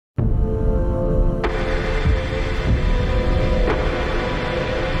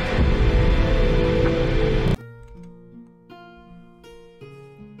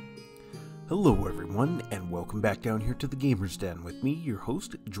Welcome back down here to the Gamer's Den with me, your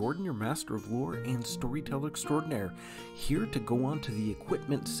host, Jordan, your master of lore and storyteller extraordinaire, here to go on to the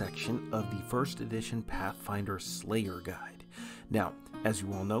equipment section of the first edition Pathfinder Slayer Guide. Now, as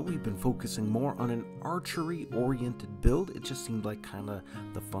you all know, we've been focusing more on an archery-oriented build. It just seemed like kind of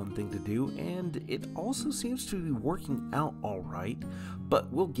the fun thing to do, and it also seems to be working out alright,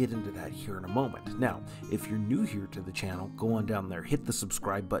 but we'll get into that here in a moment. Now, if you're new here to the channel, go on down there, hit the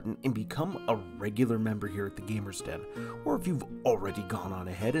subscribe button, and become a regular member here at the Gamer's Den. Or if you've already gone on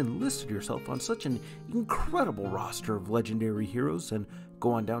ahead and listed yourself on such an incredible roster of legendary heroes, then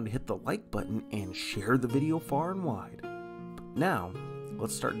go on down to hit the like button and share the video far and wide. Now,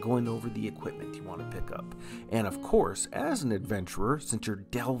 let's start going over the equipment you want to pick up. And of course, as an adventurer, since you're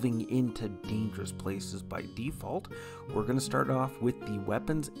delving into dangerous places by default, we're going to start off with the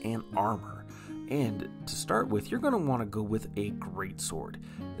weapons and armor. And to start with, you're going to want to go with a greatsword.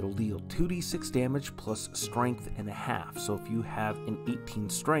 It'll deal 2d6 damage plus strength and a half. So if you have an 18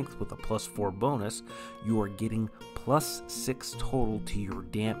 strength with a plus 4 bonus, you are getting plus 6 total to your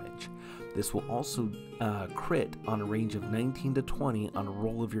damage. This will also crit on a range of 19 to 20 on a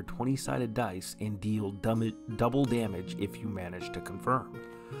roll of your 20-sided dice and deal double damage if you manage to confirm.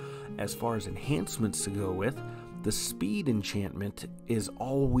 As far as enhancements to go with, the speed enchantment is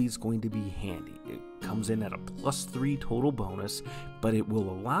always going to be handy. It comes in at a plus 3 total bonus, but it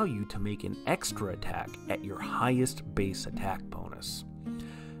will allow you to make an extra attack at your highest base attack bonus.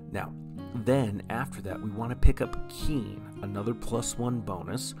 Now, then after that, we want to pick up Keen, another plus 1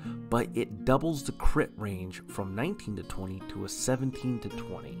 bonus, but it doubles the crit range from 19 to 20 to a 17 to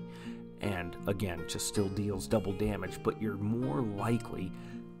 20. And again, just still deals double damage, but you're more likely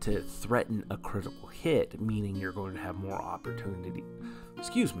to threaten a critical hit, meaning you're going to have more opportunities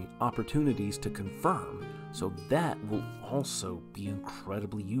to confirm. So that will also be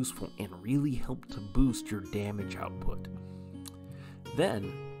incredibly useful and really help to boost your damage output.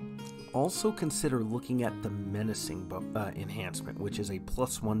 Then, also consider looking at the menacing enhancement, which is a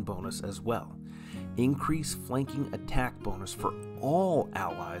plus 1 bonus as well. Increase flanking attack bonus for all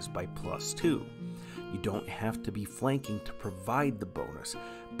allies by plus 2. You don't have to be flanking to provide the bonus,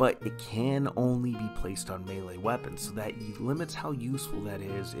 but it can only be placed on melee weapons, so that limits how useful that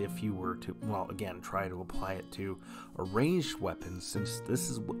is if you were to, well, again, try to apply it to a ranged weapon, since this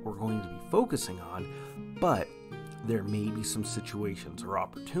is what we're going to be focusing on, but there may be some situations or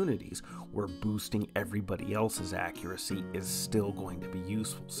opportunities where boosting everybody else's accuracy is still going to be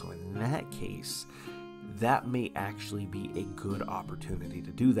useful. So in that case, that may actually be a good opportunity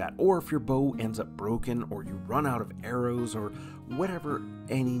to do that. Or if your bow ends up broken, or you run out of arrows, or whatever,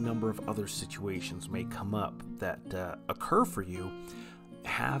 any number of other situations may come up that occur for you,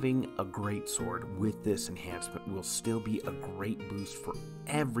 having a greatsword with this enhancement will still be a great boost for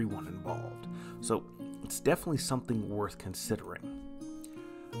everyone involved. So it's definitely something worth considering.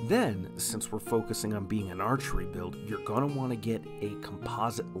 Then, since we're focusing on being an archery build, you're going to want to get a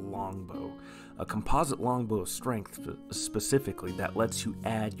composite longbow. A composite longbow of strength specifically that lets you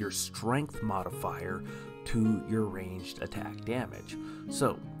add your strength modifier to your ranged attack damage.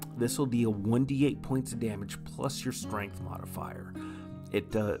 So, this will deal 1d8 points of damage plus your strength modifier.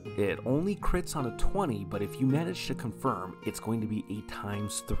 It only crits on a 20, but if you manage to confirm, it's going to be a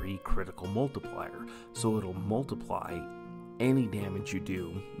 ×3 critical multiplier. So it'll multiply any damage you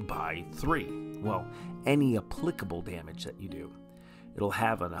do by 3. Well, any applicable damage that you do. It'll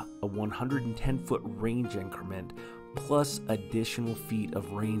have a 110-foot range increment plus additional feet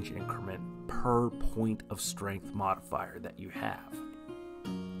of range increment per point of strength modifier that you have.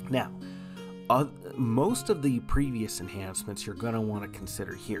 Now, most of the previous enhancements you're going to want to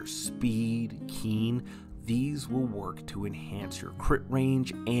consider here. Speed, Keen, these will work to enhance your crit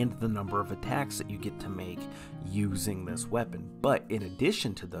range and the number of attacks that you get to make using this weapon. But in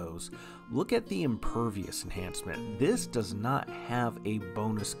addition to those, look at the Impervious enhancement. This does not have a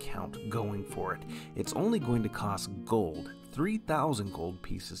bonus count going for it. It's only going to cost gold, 3,000 gold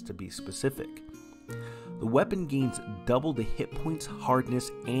pieces to be specific. The weapon gains double the hit points,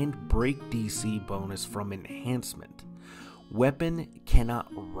 hardness, and break DC bonus from enhancement. Weapon cannot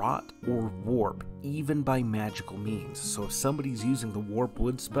rot or warp even by magical means, so if somebody's using the warp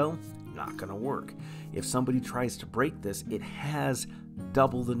wood spell, not gonna work. If somebody tries to break this, it has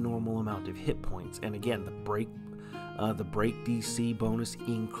double the normal amount of hit points, and again, the break DC bonus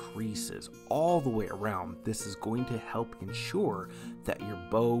increases all the way around. This is going to help ensure that your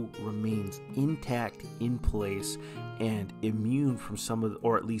bow remains intact, in place, and immune from some of,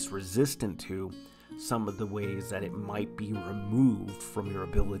 or at least resistant to, some of the ways that it might be removed from your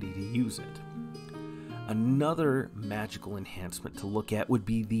ability to use it. Another magical enhancement to look at would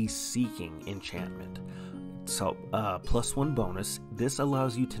be the Seeking enchantment. +1 bonus. This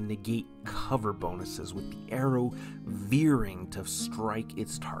allows you to negate cover bonuses with the arrow veering to strike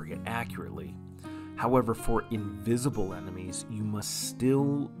its target accurately. However, for invisible enemies, you must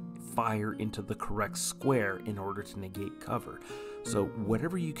still fire into the correct square in order to negate cover. So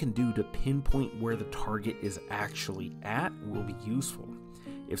whatever you can do to pinpoint where the target is actually at will be useful.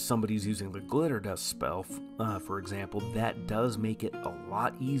 If somebody's using the glitter dust spell, for example, that does make it a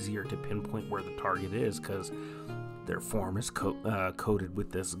lot easier to pinpoint where the target is because their form is coated with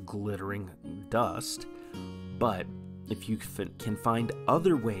this glittering dust. But if you can find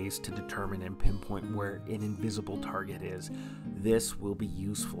other ways to determine and pinpoint where an invisible target is, this will be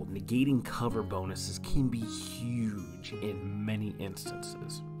useful. Negating cover bonuses can be huge in many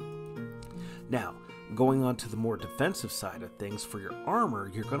instances. Now, going on to the more defensive side of things, for your armor,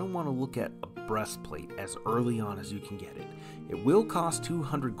 you're going to want to look at a breastplate as early on as you can get it. It will cost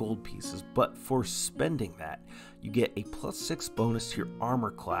 200 gold pieces, but for spending that, you get a +6 bonus to your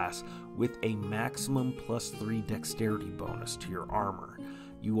armor class with a maximum +3 dexterity bonus to your armor.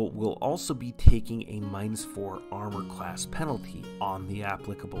 You will also be taking a -4 armor class penalty on the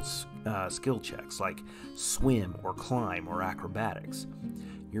applicable skill checks like swim or climb or acrobatics.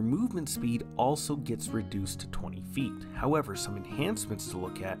 Your movement speed also gets reduced to 20 feet. However, some enhancements to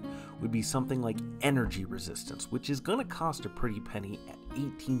look at would be something like energy resistance, which is going to cost a pretty penny at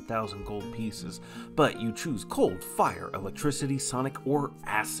 18,000 gold pieces, but you choose cold, fire, electricity, sonic, or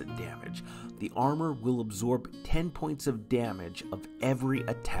acid damage. The armor will absorb 10 points of damage of every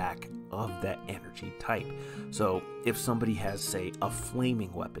attack of that energy type. So if somebody has, say, a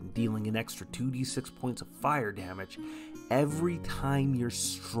flaming weapon dealing an extra 2d6 points of fire damage, every time you're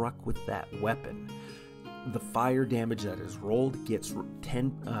struck with that weapon, the fire damage that is rolled gets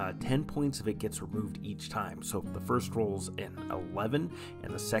 10 points of it gets removed each time. So if the first rolls an 11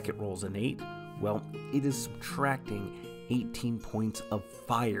 and the second rolls an 8, well, it is subtracting 18 points of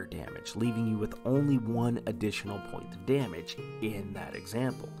fire damage, leaving you with only 1 additional point of damage in that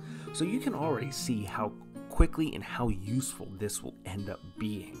example. So you can already see how quickly and how useful this will end up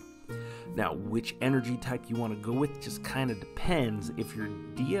being. Now, which energy type you want to go with just kind of depends. If your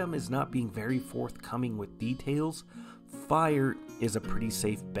DM is not being very forthcoming with details, fire is a pretty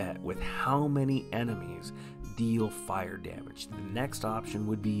safe bet with how many enemies deal fire damage. The next option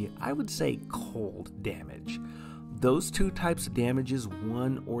would be, I would say, cold damage. Those two types of damages,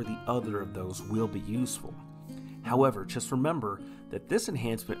 one or the other of those will be useful. However, just remember that this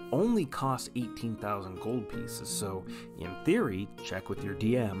enhancement only costs 18,000 gold pieces, so in theory, check with your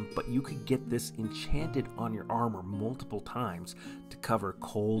DM, but you could get this enchanted on your armor multiple times to cover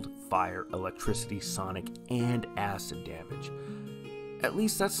cold, fire, electricity, sonic, and acid damage. At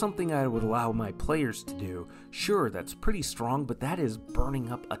least that's something I would allow my players to do. Sure, that's pretty strong, but that is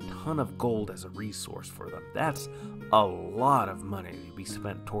burning up a ton of gold as a resource for them. That's a lot of money to be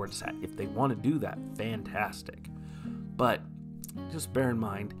spent towards that. If they want to do that, fantastic. But just bear in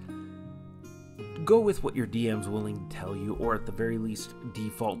mind, go with what your DM's willing to tell you, or at the very least,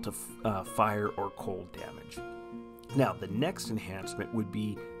 default to fire or cold damage. Now, the next enhancement would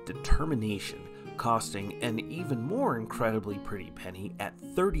be determination, costing an even more incredibly pretty penny at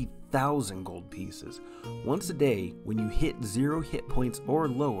 30,000 gold pieces. Once a day, when you hit 0 hit points or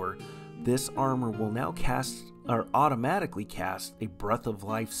lower, this armor will now automatically cast a Breath of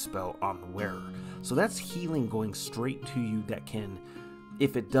Life spell on the wearer. So that's healing going straight to you that can,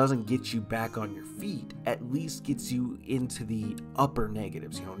 if it doesn't get you back on your feet, at least gets you into the upper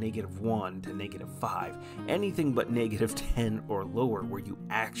negatives, -1 to -5. Anything but -10 or lower where you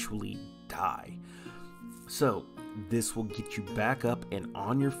actually die. So this will get you back up and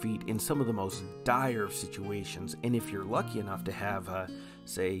on your feet in some of the most dire of situations, and if you're lucky enough to have,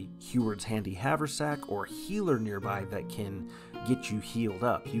 say, Heward's Handy Haversack or a healer nearby that can get you healed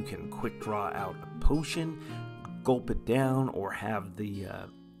up, you can quick draw out a potion, gulp it down, or have the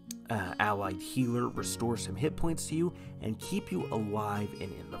allied healer restore some hit points to you and keep you alive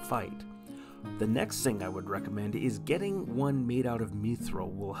and in the fight. The next thing I would recommend is getting one made out of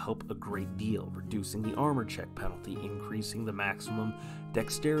mithril will help a great deal, reducing the armor check penalty, increasing the maximum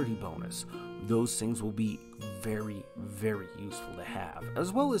dexterity bonus. Those things will be very, very useful to have,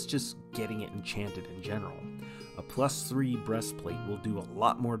 as well as just getting it enchanted in general. A +3 breastplate will do a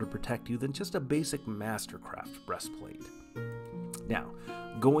lot more to protect you than just a basic Mastercraft breastplate. Now,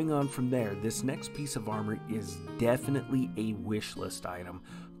 going on from there, this next piece of armor is definitely a wish list item,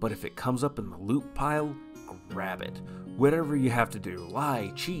 but if it comes up in the loot pile, grab it. Whatever you have to do,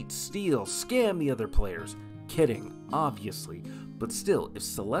 lie, cheat, steal, scam the other players. Kidding, obviously, but still, if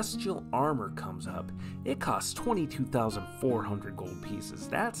Celestial Armor comes up, it costs 22,400 gold pieces.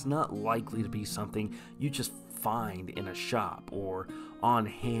 That's not likely to be something you just find in a shop or on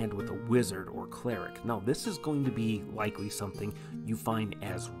hand with a wizard or cleric. No, this is going to be likely something you find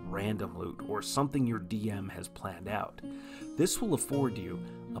as random loot or something your DM has planned out. This will afford you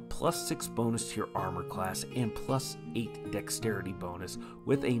a +6 bonus to your armor class and +8 dexterity bonus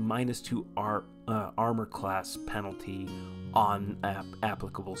with a -2 armor class penalty on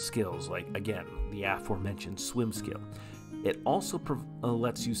applicable skills, like again the aforementioned swim skill. It also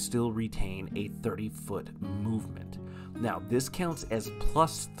lets you still retain a 30-foot movement. Now, this counts as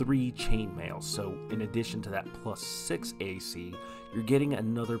 +3 chainmail, so in addition to that +6 AC, you're getting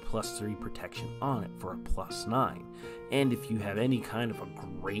another +3 protection on it for a +9. And if you have any kind of a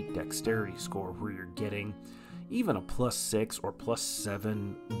great dexterity score where you're getting even a +6 or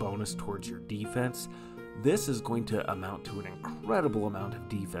 +7 bonus towards your defense, this is going to amount to an incredible amount of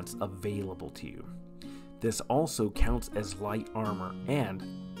defense available to you. This also counts as light armor, and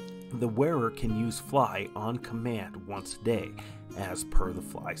the wearer can use fly on command once a day, as per the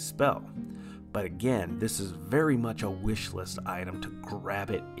fly spell. But again, this is very much a wish list item to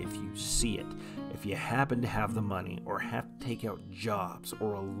grab it if you see it. If you happen to have the money or have to take out jobs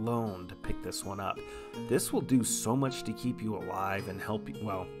or a loan to pick this one up, this will do so much to keep you alive and help you,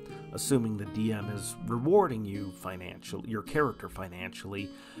 well, assuming the DM is rewarding you financially, your character financially.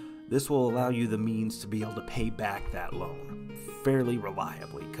 This will allow you the means to be able to pay back that loan fairly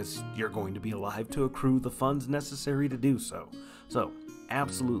reliably, because you're going to be alive to accrue the funds necessary to do so. So,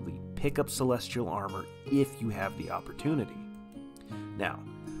 absolutely, pick up Celestial Armor if you have the opportunity. Now,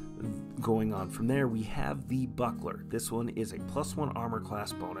 going on from there, we have the Buckler. This one is a +1 armor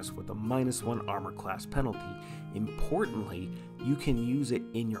class bonus with a -1 armor class penalty. Importantly, you can use it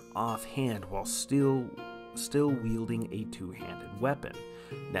in your offhand while still wielding a two-handed weapon.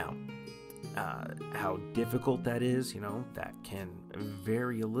 Now, how difficult that is, that can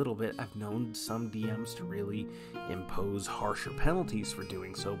vary a little bit. I've known some DMs to really impose harsher penalties for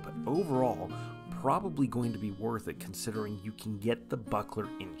doing so, but overall, probably going to be worth it considering you can get the Buckler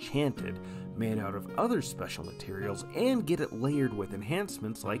enchanted, made out of other special materials, and get it layered with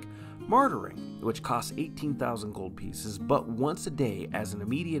enhancements like Martyring, which costs 18,000 gold pieces, but once a day as an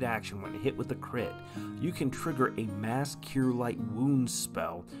immediate action when hit with a crit, you can trigger a Mass Cure Light Wounds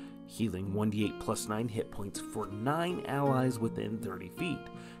spell, healing 1d8 +9 hit points for 9 allies within 30 feet.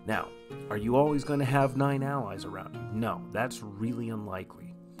 Now, are you always going to have 9 allies around you? No, that's really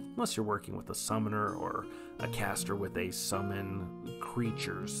unlikely, unless you're working with a summoner or a caster with a summon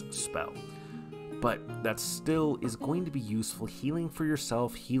creatures spell. But that still is going to be useful, healing for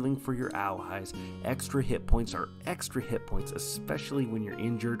yourself, healing for your allies. Extra hit points are extra hit points, especially when you're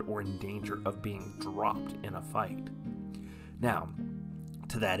injured or in danger of being dropped in a fight. Now,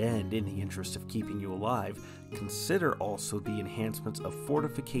 to that end, in the interest of keeping you alive, consider also the enhancements of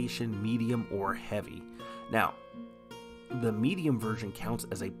Fortification, Medium, or Heavy. Now, the medium version counts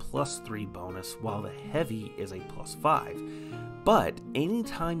as a +3 bonus, while the heavy is a +5. But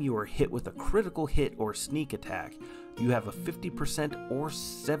anytime you are hit with a critical hit or sneak attack, you have a 50% or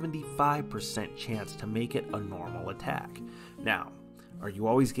 75% chance to make it a normal attack. Now, are you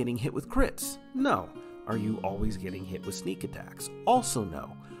always getting hit with crits? No. Are you always getting hit with sneak attacks? Also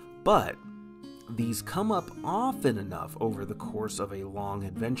no. But these come up often enough over the course of a long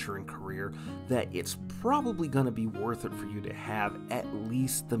adventuring career that it's probably going to be worth it for you to have at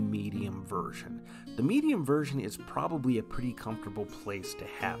least the medium version. The medium version is probably a pretty comfortable place to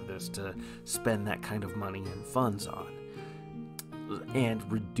have this, to spend that kind of money and funds on. And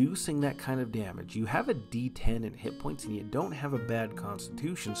reducing that kind of damage, you have a D10 in hit points and you don't have a bad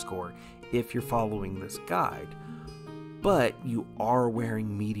constitution score if you're following this guide. But you are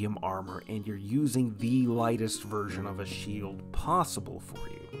wearing medium armor and you're using the lightest version of a shield possible for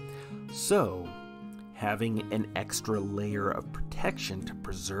you. So, having an extra layer of protection to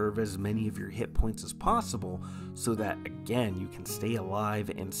preserve as many of your hit points as possible so that, again, you can stay alive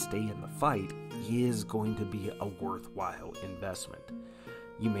and stay in the fight is going to be a worthwhile investment.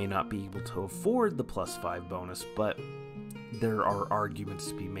 You may not be able to afford the +5 bonus, but there are arguments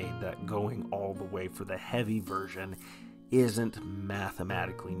to be made that going all the way for the heavy version isn't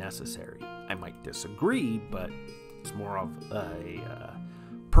mathematically necessary. I might disagree, but it's more of a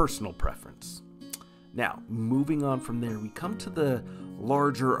personal preference. Now, moving on from there, we come to the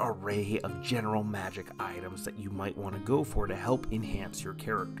larger array of general magic items that you might want to go for to help enhance your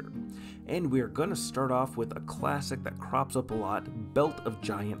character. And we are going to start off with a classic that crops up a lot, Belt of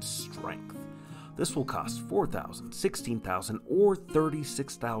Giant Strength. This will cost 4,000, 16,000, or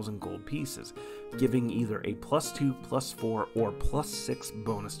 36,000 gold pieces, giving either a +2, +4, or +6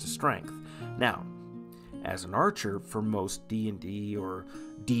 bonus to strength. Now, As an archer, for most D&D or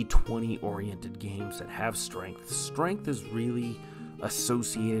D20 oriented games that have strength, strength is really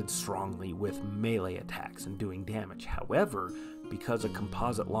associated strongly with melee attacks and doing damage. However, because a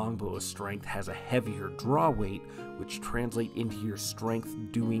composite longbow's strength has a heavier draw weight, which translates into your strength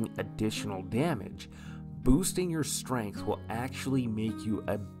doing additional damage, boosting your strength will actually make you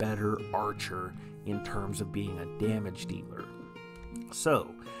a better archer in terms of being a damage dealer.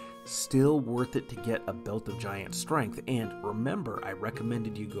 So, still worth it to get a Belt of Giant Strength, and remember, I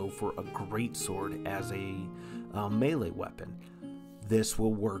recommended you go for a greatsword as a melee weapon. This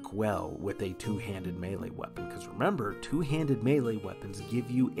will work well with a two-handed melee weapon, because remember, two-handed melee weapons give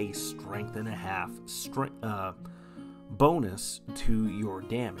you a strength and a half bonus to your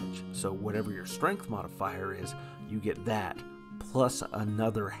damage. So whatever your strength modifier is, you get that plus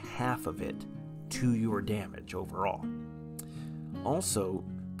another half of it to your damage overall. Also,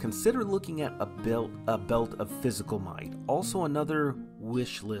 consider looking at a belt of physical might, also another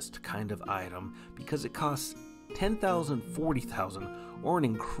wish list kind of item, because it costs 10,000, 40,000, or an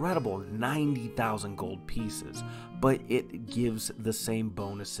incredible 90,000 gold pieces, but it gives the same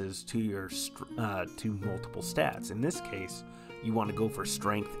bonuses to your to multiple stats. In this case, you want to go for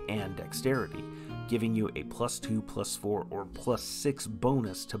strength and dexterity, giving you a +2, +4, or +6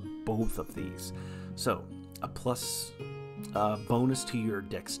 bonus to both of these. So a bonus to your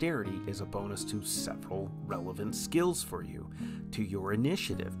dexterity is a bonus to several relevant skills for you, to your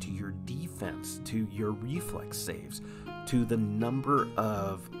initiative, to your defense, to your reflex saves, to the number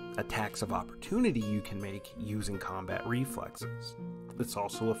of attacks of opportunity you can make using combat reflexes. This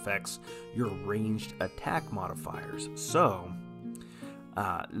also affects your ranged attack modifiers. So,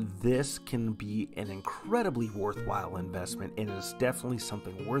 this can be an incredibly worthwhile investment, and is definitely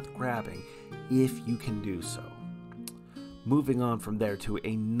something worth grabbing if you can do so. Moving on from there to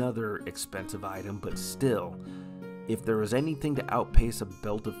another expensive item, but still, if there is anything to outpace a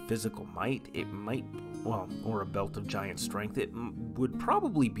Belt of Physical Might, or a Belt of Giant Strength, it would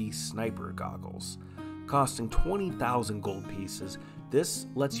probably be Sniper Goggles. Costing 20,000 gold pieces, this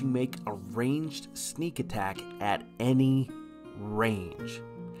lets you make a ranged sneak attack at any range.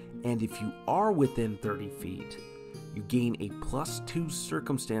 And if you are within 30 feet, you gain a +2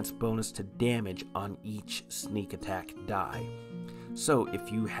 circumstance bonus to damage on each sneak attack die. So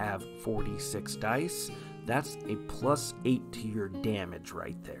if you have 46 dice, that's a +8 to your damage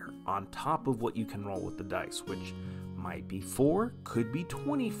right there, on top of what you can roll with the dice, which might be 4, could be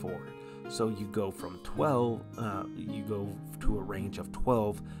 24. So you go from 12, you go to a range of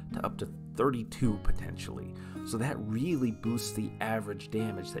 12 to up to 32 potentially. So that really boosts the average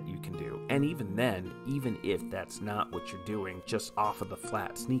damage that you can do. And even then, even if that's not what you're doing, just off of the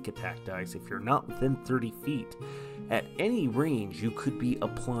flat sneak attack dice, if you're not within 30 feet, at any range you could be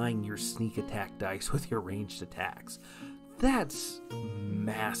applying your sneak attack dice with your ranged attacks. That's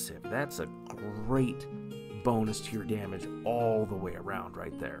massive. That's a great bonus to your damage all the way around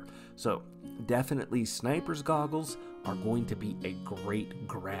right there. So definitely Sniper's Goggles are going to be a great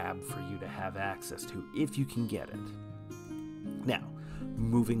grab for you to have access to if you can get it. Now,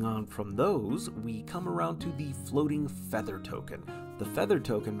 moving on from those, we come around to the Floating Feather Token. The Feather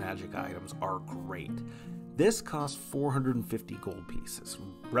Token magic items are great. This costs 450 gold pieces,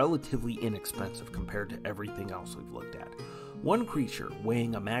 relatively inexpensive compared to everything else we've looked at. One creature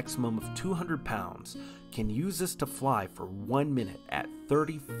weighing a maximum of 200 pounds can use this to fly for 1 minute at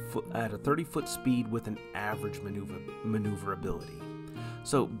a 30-foot speed with an average maneuverability.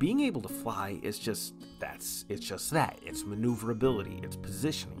 So being able to fly is just that. It's maneuverability, it's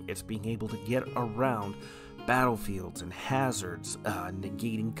positioning, it's being able to get around battlefields and hazards,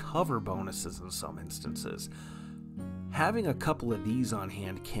 negating cover bonuses in some instances. Having a couple of these on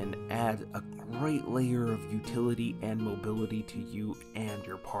hand can add a great layer of utility and mobility to you and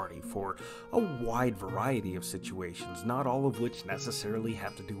your party for a wide variety of situations, not all of which necessarily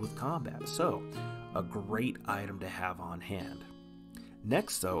have to do with combat. So, a great item to have on hand.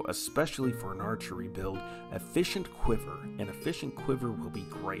 Next though, especially for an archery build, Efficient Quiver. An Efficient Quiver will be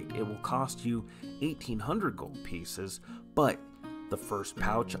great. It will cost you 1,800 gold pieces, but the first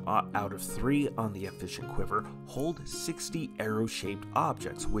pouch out of 3 on the Efficient Quiver hold 60 arrow-shaped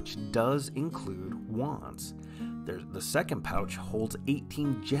objects, which does include wands. The second pouch holds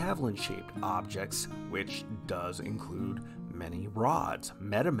 18 javelin-shaped objects, which does include many rods,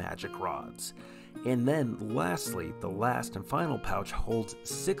 meta-magic rods. And then lastly, the last and final pouch holds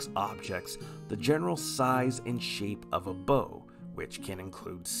 6 objects, the general size and shape of a bow, which can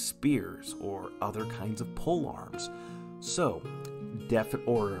include spears or other kinds of polearms. So,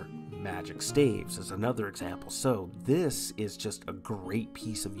 or magic staves is another example. So this is just a great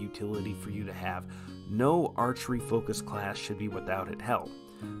piece of utility for you to have, No archery-focused class should be without it. Hell,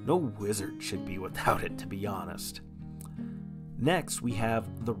 no wizard should be without it, to be honest. Next, we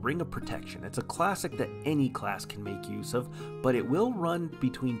have the Ring of Protection. It's a classic that any class can make use of, but it will run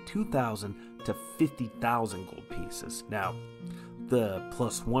between 2,000 to 50,000 gold pieces. Now, the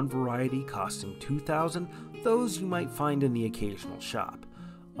 +1 variety costing 2,000, those you might find in the occasional shop.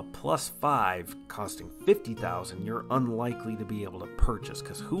 A +5 costing 50,000, you're unlikely to be able to purchase,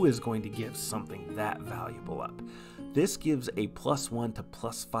 because who is going to give something that valuable up? This gives a +1 to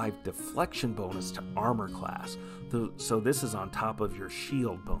 +5 deflection bonus to armor class. So this is on top of your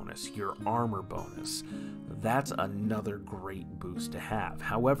shield bonus, your armor bonus. That's another great boost to have.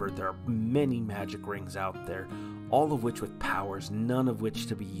 However, there are many magic rings out there, all of which with powers, none of which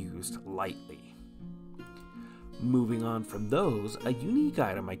to be used lightly. Moving on from those, a unique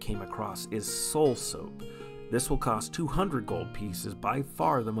item I came across is Soul Soap. This will cost 200 gold pieces, by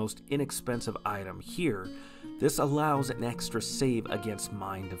far the most inexpensive item here. This allows an extra save against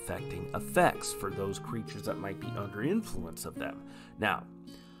mind-affecting effects for those creatures that might be under influence of them. Now,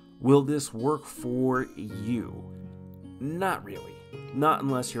 will this work for you? Not really. Not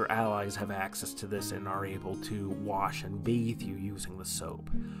unless your allies have access to this and are able to wash and bathe you using the soap.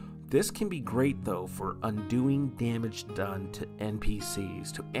 This can be great though for undoing damage done to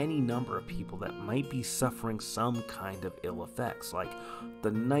NPCs, to any number of people that might be suffering some kind of ill effects, like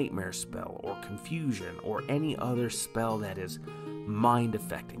the Nightmare spell or Confusion or any other spell that is mind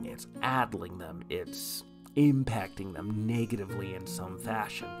affecting. It's addling them, it's impacting them negatively in some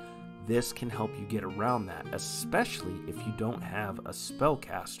fashion. This can help you get around that, especially if you don't have a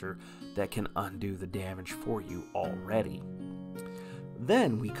spellcaster that can undo the damage for you already.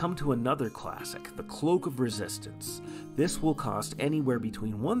 Then we come to another classic, the Cloak of Resistance. This will cost anywhere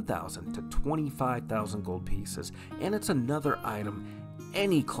between 1,000 to 25,000 gold pieces, and it's another item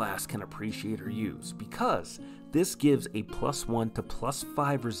any class can appreciate or use, because this gives a +1 to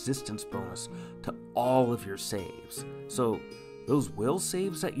 +5 resistance bonus to all of your saves. So those will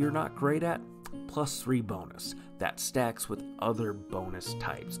saves that you're not great at, +3 bonus. That stacks with other bonus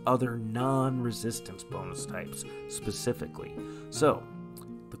types, other non-resistance bonus types specifically. So,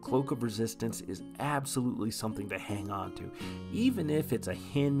 the Cloak of Resistance is absolutely something to hang on to. Even if it's a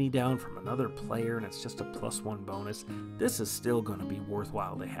hand-me-down from another player and it's just a +1 bonus, this is still going to be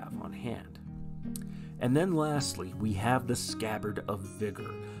worthwhile to have on hand. And then lastly, we have the Scabbard of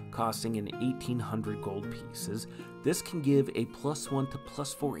Vigor, costing an 1,800 gold pieces. This can give a +1 to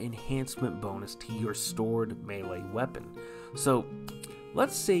 +4 enhancement bonus to your stored melee weapon. So,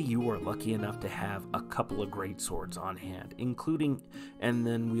 let's say you are lucky enough to have a couple of great swords on hand, including, and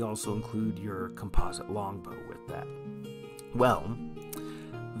then we also include your composite longbow with that. Well,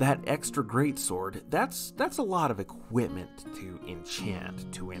 that extra great sword, that's a lot of equipment to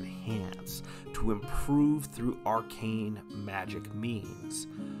enchant, to enhance, to improve through arcane magic means.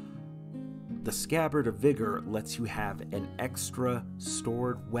 The Scabbard of Vigor lets you have an extra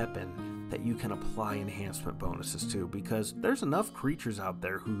stored weapon that you can apply enhancement bonuses to, because there's enough creatures out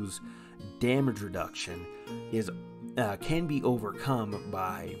there whose damage reduction can be overcome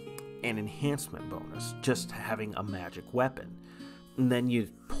by an enhancement bonus, just having a magic weapon. And then you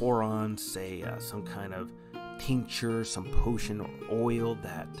pour on, say, some kind of tincture, some potion or oil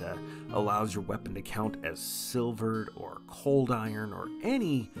that allows your weapon to count as silvered or cold iron, or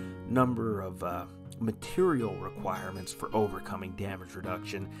any number of material requirements for overcoming damage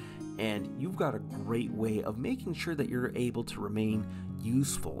reduction, and you've got a great way of making sure that you're able to remain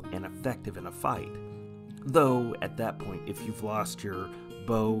useful and effective in a fight. Though at that point, if you've lost your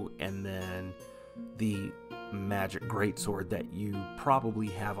bow and then the magic greatsword that you probably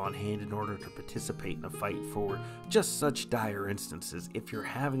have on hand in order to participate in a fight for just such dire instances, if you're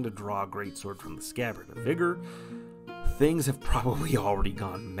having to draw a greatsword from the Scabbard of Vigor, things have probably already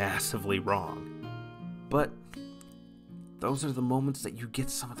gone massively wrong. But those are the moments that you get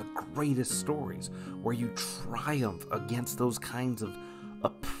some of the greatest stories, where you triumph against those kinds of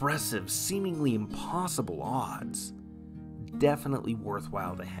oppressive, seemingly impossible odds. Definitely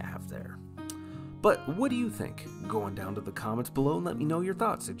worthwhile to have there. But what do you think? Go on down to the comments below and let me know your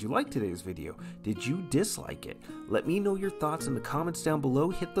thoughts. Did you like today's video? Did you dislike it? Let me know your thoughts in the comments down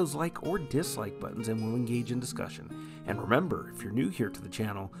below. Hit those like or dislike buttons and we'll engage in discussion. And remember, if you're new here to the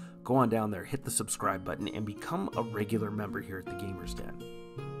channel, go on down there, hit the subscribe button, and become a regular member here at the Gamer's Den.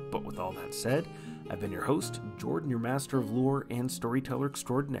 But with all that said, I've been your host, Jordan, your master of lore and storyteller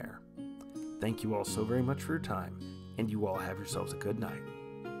extraordinaire. Thank you all so very much for your time, and you all have yourselves a good night.